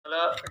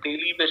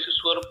Daily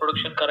बेसिसवर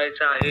production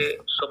करायचं आहे,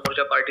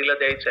 समोरच्या पार्टीला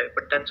द्यायचं आहे,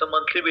 पण त्यांचं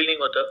मंथली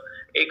बिलिंग होतं.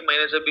 1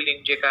 महिन्याचं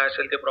बिलिंग जे काय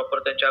असेल ते प्रॉपर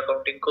त्यांच्या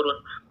अकाउंटिंग करून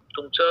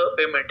तुमचं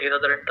पेमेंट हे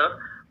साधारणतः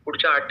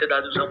पुढच्या 8 ते 10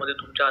 दिवसामध्ये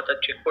तुमच्या हातात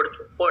चेक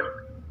पडतो. पण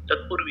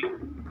तत्पूर्वी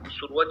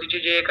सुरुवातीचे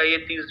जे काही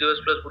 30 दिवस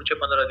प्लस पुढचे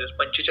 15 दिवस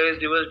 45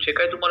 दिवस जे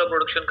काही तुम्हाला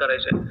प्रोडक्शन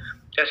करायचं आहे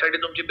त्यासाठी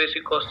तुमची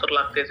बेसिक कॉस्ट तर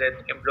लागतेच आहेत.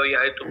 एम्प्लॉई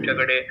आहे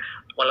तुमच्याकडे,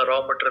 तुम्हाला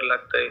रॉ मटेरियल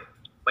लागतंय,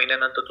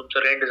 महिन्यानंतर तुमचं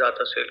रेंट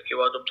जात असेल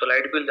किंवा तुमचं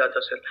लाईट बिल जात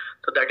असेल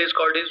तर that is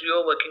called is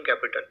your working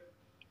capital.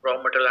 Raw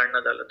material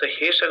आणण्यात आलं तर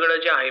हे सगळं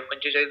जे आहे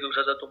 45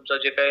 दिवसाचं तुमचं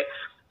जे काही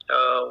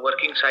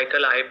वर्किंग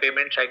सायकल आहे,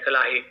 पेमेंट सायकल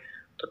आहे,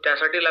 तर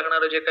त्यासाठी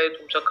लागणारं जे काही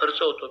तुमचा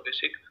खर्च होतो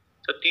बेसिक,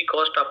 तर ती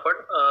कॉस्ट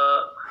आपण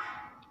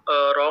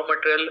रॉ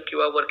मटेरियल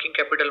किंवा वर्किंग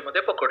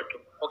कॅपिटलमध्ये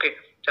पकडतो. ओके,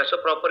 त्याचं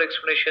प्रॉपर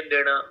एक्सप्लेनेशन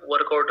देणं,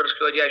 वर्क ऑर्डर्स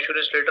किंवा जे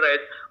ॲश्युरन्स लेटर आहेत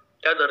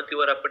त्या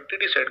धर्तीवर आपण ते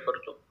डिसाईड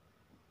करतो.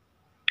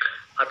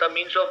 आता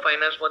मीन्स ऑफ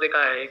फायनान्समध्ये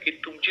काय आहे की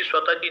तुमची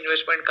स्वतःची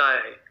इन्व्हेस्टमेंट काय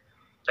आहे,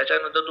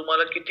 त्याच्यानंतर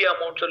तुम्हाला किती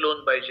अमाऊंटचं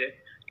लोन पाहिजे,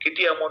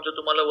 किती अमाऊंटचं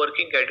तुम्हाला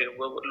वर्किंग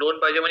कॅपिटल लोन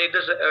पाहिजे, म्हणजे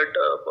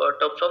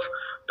टर्म्स ऑफ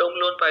टर्म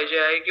लोन पाहिजे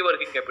आहे की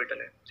वर्किंग कॅपिटल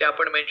आहे ते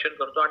आपण मेन्शन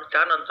करतो. आणि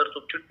त्यानंतर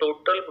तुमची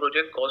टोटल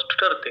प्रोजेक्ट कॉस्ट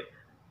ठरते.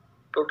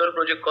 टोटल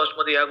प्रोजेक्ट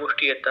कॉस्टमध्ये या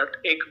गोष्टी येतात.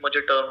 एक म्हणजे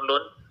टर्म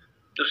लोन,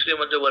 दुसरी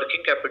म्हणजे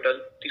वर्किंग कॅपिटल,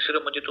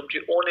 तिसरं म्हणजे तुमची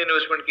ओन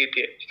इन्व्हेस्टमेंट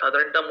किती आहे.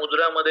 साधारणतः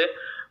मुद्रामध्ये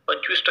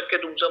 25%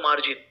 तुमचं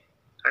मार्जिन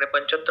आणि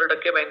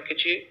 75%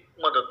 बँकेची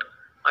मदत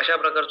अशा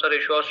प्रकारचा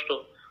रेशो असतो,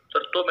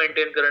 तर तो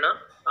मेंटेन करणं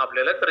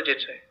आपल्याला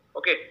गरजेचं आहे.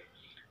 ओके,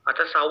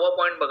 आता 6वा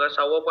पॉईंट बघा.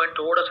 6वा पॉईंट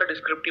थोडासा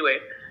डिस्क्रिप्टिव्ह आहे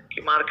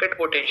की मार्केट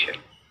पोटेन्शियल.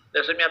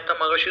 जसं मी आता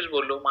मगाशीच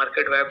बोललो,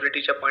 मार्केट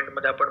व्हायबिलिटीच्या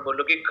पॉईंटमध्ये आपण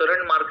बोललो की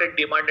current market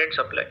demand and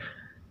supply.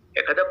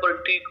 एखाद्या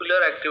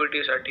पर्टिक्युलर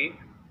ऍक्टिव्हिटीसाठी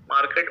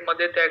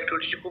मार्केटमध्ये त्या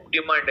ऍक्टिव्हिटीची खूप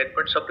डिमांड आहे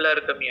पण सप्लायर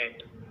कमी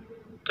आहेत,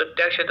 तर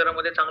त्या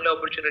क्षेत्रामध्ये चांगल्या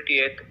ऑपॉर्च्युनिटी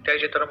आहेत. त्या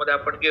क्षेत्रामध्ये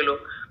आपण गेलो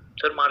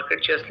तर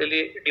मार्केटची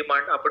असलेली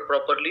डिमांड आपण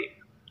प्रॉपरली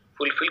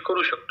फुलफिल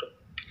करू शकतो.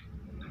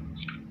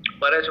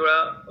 बऱ्याच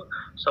वेळा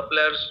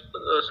सप्लायर्स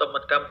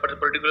त्या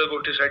पर्टिक्युलर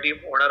गोष्टीसाठी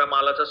होणारा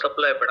मालाचा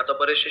सप्लाय, पण आता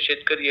बरेचसे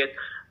शेतकरी आहेत,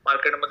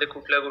 मार्केटमध्ये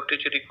कुठल्या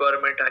गोष्टीची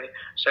रिक्वायरमेंट आहे,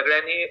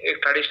 सगळ्यांनी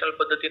एक ट्रॅडिशनल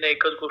पद्धतीने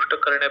एकच गोष्ट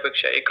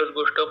करण्यापेक्षा, एकच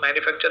गोष्ट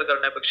मॅन्युफॅक्चर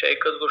करण्यापेक्षा,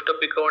 एकच गोष्ट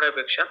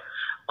पिकवण्यापेक्षा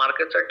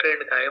मार्केटचा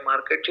ट्रेंड काय,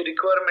 मार्केटची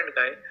रिक्वायरमेंट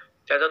काय,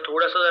 त्याचा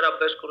थोडासा जर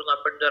अभ्यास करून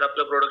आपण जर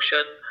आपलं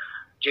प्रोडक्शन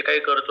जे काही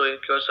करतोय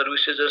किंवा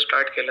सर्व्हिसेस जर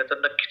स्टार्ट केल्या तर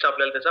नक्कीच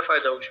आपल्याला त्याचा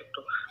फायदा होऊ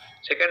शकतो.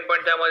 सेकंड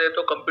पॉईंट त्यामध्ये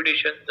येतो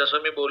कॉम्पिटिशन.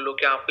 जसं मी बोललो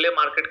की आपले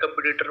मार्केट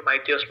कॉम्पिटिटर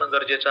माहिती असणं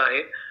गरजेचं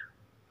आहे.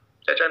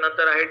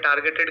 त्याच्यानंतर आहे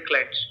टार्गेटेड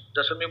क्लायंट्स.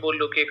 जसं मी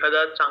बोललो की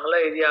एखादा चांगला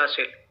एरिया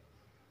असेल,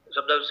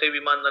 समजा जसे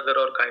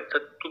विमाननगरवर काय, तर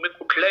तुम्ही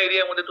कुठल्या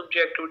एरियामध्ये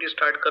तुमची ऍक्टिव्हिटी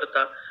स्टार्ट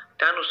करता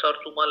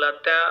त्यानुसार तुम्हाला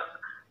त्या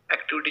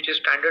ऍक्टिव्हिटीचे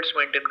स्टँडर्ड्स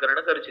मेंटेन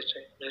करणं गरजेचं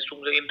आहे. म्हणजे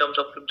तुमचं इन टर्म्स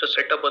ऑफ तुमचं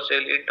सेटअप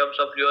असेल, in terms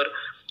of your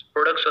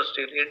products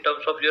असतील, in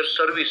terms of your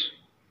service,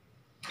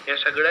 या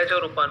सगळ्याच्या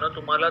रूपानं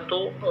तुम्हाला तो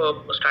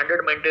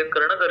स्टँडर्ड मेंटेन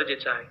करणं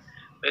गरजेचं आहे.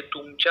 म्हणजे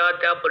तुमच्या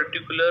त्या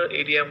पर्टिक्युलर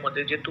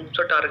एरियामध्ये जे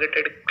तुमचं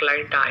टार्गेटेड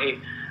क्लायंट आहे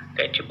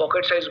त्यांची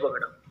पॉकेट साईज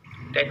बघणं,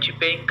 त्यांची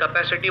पेईंग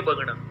कॅपॅसिटी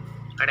बघणं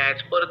आणि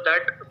ॲज पर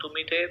दॅट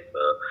तुम्ही ते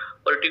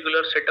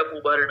पर्टिक्युलर सेटअप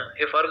उभारणं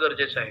हे फार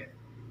गरजेचं आहे.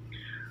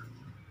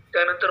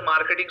 त्यानंतर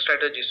मार्केटिंग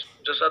स्ट्रॅटेजीज,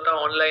 जसं आता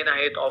ऑनलाईन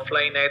आहेत,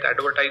 ऑफलाईन आहेत,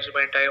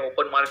 ॲडव्हर्टाइजमेंट आहे,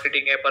 ओपन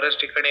मार्केटिंग आहे. बऱ्याच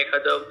ठिकाणी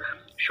एखादं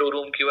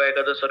शोरूम किंवा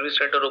एखादं सर्व्हिस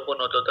सेंटर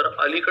ओपन होतं, तर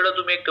अलीकडं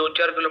तुम्ही एक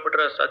 2-4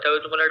 किलोमीटर असता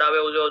त्यावेळी तुम्हाला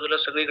डाव्या उजव्या बाजूला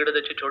सगळीकडे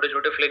त्याचे छोटे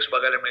छोटे फ्लेक्स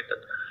बघायला मिळतात.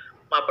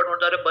 मग आपण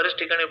म्हणतो अरे बरेच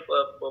ठिकाणी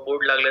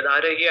बोर्ड लागलेत,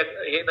 अरे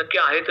हे नक्की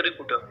आहे तरी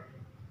कुठं.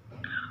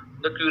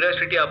 द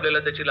क्युरिओसिटी आपल्याला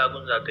त्याची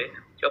लागून जाते.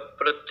 किंवा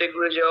प्रत्येक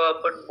वेळी जेव्हा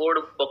आपण बोर्ड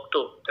बघतो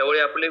त्यावेळी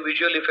आपले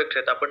व्हिज्युअल इफेक्ट्स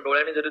आहेत. आपण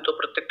डोळ्याने जरी तो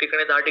प्रत्येक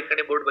ठिकाणी 10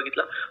 ठिकाणी बोर्ड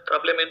बघितला तर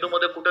आपल्या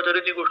मेंदूमध्ये कुठंतरी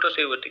ती गोष्ट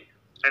सेव्ह होती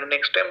आणि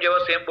नेक्स्ट टाइम जेव्हा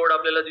सेम बोर्ड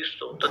आपल्याला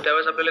दिसतो तर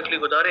त्यावेळेस आपल्याला क्लिक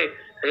होतं, अरे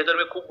हे तर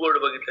मी खूप बोर्ड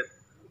बघितलेत.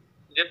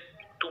 म्हणजे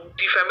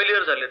ती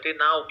फॅमिलियर झाले, ते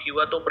नाव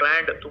किंवा तो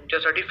ब्रँड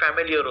तुमच्यासाठी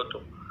फॅमिलियर होतो.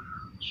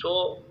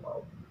 सो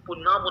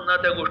पुन्हा पुन्हा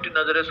त्या गोष्टी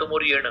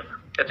नजरेसमोर येणं.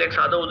 त्याचं एक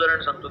साधं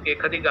उदाहरण सांगतो की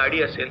एखादी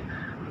गाडी असेल,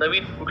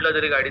 नवीन कुठल्या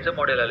तरी गाडीचं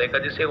मॉडेल आलं,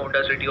 एखादी से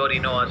होंडा सिटी और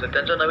इनोवा असेल,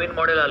 त्यांचं नवीन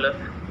मॉडेल आलं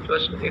किंवा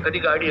एखादी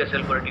गाडी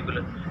असेल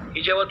पर्टिक्युलर,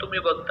 ही जेव्हा तुम्ही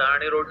बघता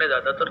आणि रोडने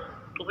जाता तर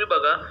तुम्ही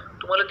बघा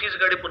तुम्हाला तीच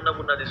गाडी पुन्हा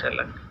पुन्हा दिसायला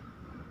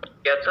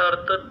लागते. याचा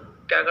अर्थ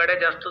त्या गाड्या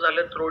जास्त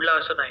झाल्यात रोडला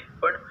असं नाही,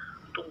 पण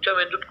तुमच्या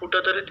मेंदूत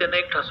कुठंतरी त्याने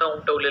एक ठसा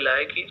उमटवलेला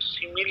आहे की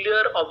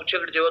सिमिलर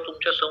ऑब्जेक्ट जेव्हा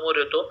तुमच्या समोर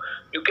येतो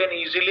यू कॅन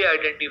इझिली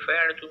आयडेंटिफाय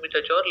आणि तुम्ही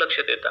त्याच्यावर लक्ष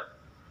देता.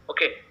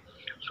 ओके,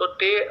 सो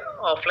ते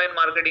ऑफलाईन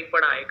मार्केटिंग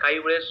पण आहे. काही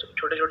वेळेस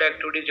छोट्या छोट्या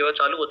ऍक्टिव्हिटी जेव्हा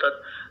चालू होतात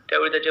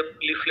त्यावेळी त्याचे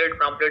लिफलेट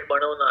पॅम्पलेट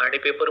बनवणं आणि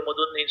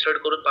पेपरमधून इन्सर्ट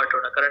करून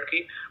पाठवणं. कारण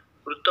की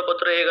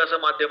वृत्तपत्र एक असं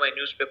माध्यम आहे,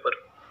 न्यूजपेपर,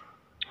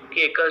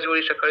 की एकाच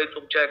वेळी सकाळी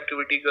तुमच्या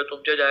ऍक्टिव्हिटी किंवा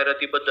तुमच्या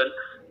जाहिरातीबद्दल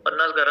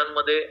 50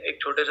 घरांमध्ये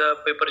एक छोट्याशा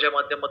पेपरच्या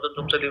माध्यमातून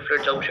तुमचं लिफलेट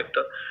जाऊ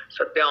शकतं.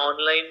 सध्या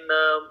ऑनलाईन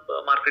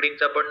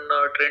मार्केटिंगचा पण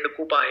ट्रेंड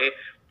खूप आहे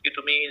की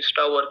तुम्ही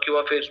इन्स्टावर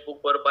किंवा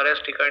फेसबुकवर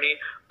बऱ्याच ठिकाणी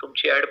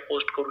तुमची ऍड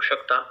पोस्ट करू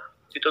शकता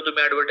तिथं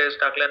तुम्ही ऍडव्हर्टाईज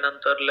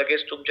टाकल्यानंतर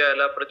लगेच तुमच्या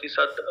याला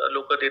प्रतिसाद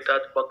लोक देतात,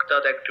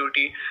 बघतात,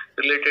 ऍक्टिव्हिटी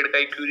रिलेटेड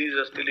काही क्युरीज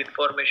असतील,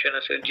 इन्फॉर्मेशन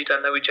असेल जी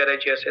त्यांना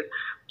विचारायची असेल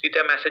ती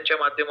त्या मेसेजच्या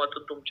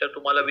माध्यमातून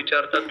तुम्हाला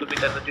विचारतात, तुम्ही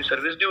त्यांना ती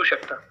सर्व्हिस देऊ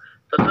शकता.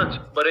 तसंच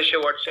बरेचसे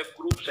व्हॉट्सअप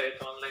ग्रुप्स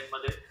आहेत ऑनलाईन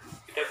मध्ये,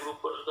 त्या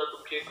ग्रुपवर सुद्धा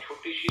तुमची एक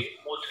छोटीशी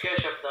मोजक्या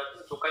शब्दात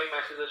जो काही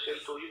मेसेज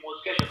असेल तोही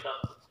मोजक्या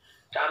शब्दात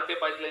 4 ते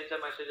 5 लाईनचा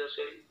मेसेज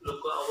असेल,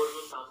 लोक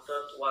आवर्जून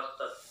थांबतात,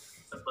 वाचतात.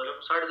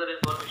 भरमसाठ जर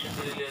इन्फॉर्मेशन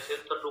दिलेली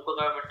असेल तर लोक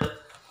काय म्हणतात,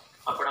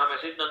 आपण हा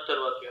मेसेज नंतर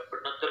वाचूया, पण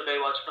नंतर काही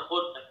वाचणं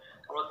होत नाही.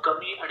 त्यामुळे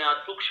कमी आणि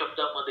अचूक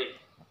शब्दामध्ये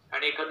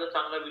आणि एखादा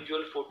चांगला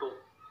व्हिज्युअल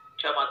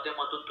फोटोच्या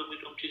माध्यमातून तुम्ही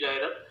तुमची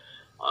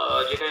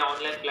जाहिरात जे काही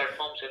ऑनलाईन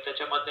प्लॅटफॉर्म्स आहेत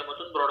त्याच्या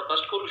माध्यमातून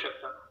ब्रॉडकास्ट करू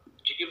शकता,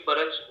 जी की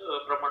बऱ्याच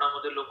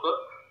प्रमाणामध्ये लोक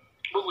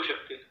बघू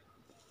शकतील.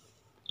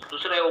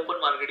 दुसरं आहे open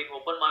marketing.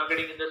 Open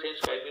marketing in the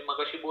sense काय, मी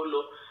मगाशी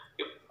बोललो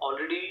की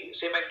ऑलरेडी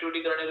सेम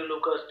ऍक्टिव्हिटी करणारे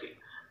लोक असतील.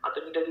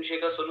 आता मी त्या दिवशी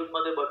एका सलून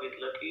मध्ये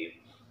बघितलं की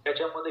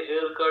त्याच्यामध्ये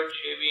hair cut,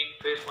 shaving,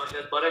 face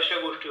massage बऱ्याचशा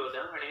गोष्टी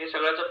होत्या आणि हे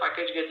सगळ्याचं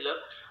पॅकेज घेतलं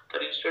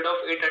तर इन्स्टेड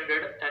ऑफ 800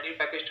 त्यांनी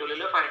पॅकेज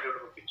ठेवलेलं 500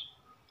 रुपीज.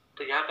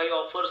 तर ह्या काही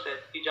ऑफर्स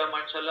आहेत की ज्या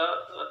माणसाला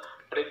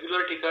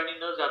रेग्युलर ठिकाणी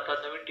न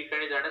जाता नवीन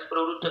ठिकाणी जाण्यास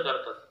प्रवृत्त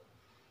करतात.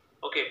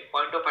 ओके,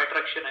 पॉइंट ऑफ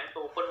अट्रॅक्शन आहे.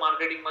 ओपन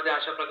मार्केटिंग मध्ये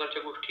अशा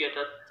प्रकारच्या गोष्टी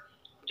येतात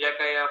ज्या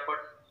काही आपण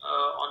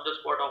ऑन द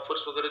स्पॉट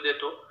ऑफर्स वगैरे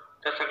देतो,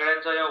 त्या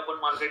सगळ्यांचा या ओपन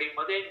मार्केटिंग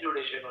मध्ये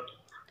इन्क्लुडेशन होतं.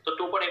 तर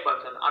तो पण एक भाग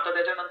झाला. आता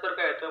त्याच्यानंतर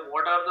काय येतं,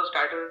 व्हॉट आर द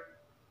स्टार्टर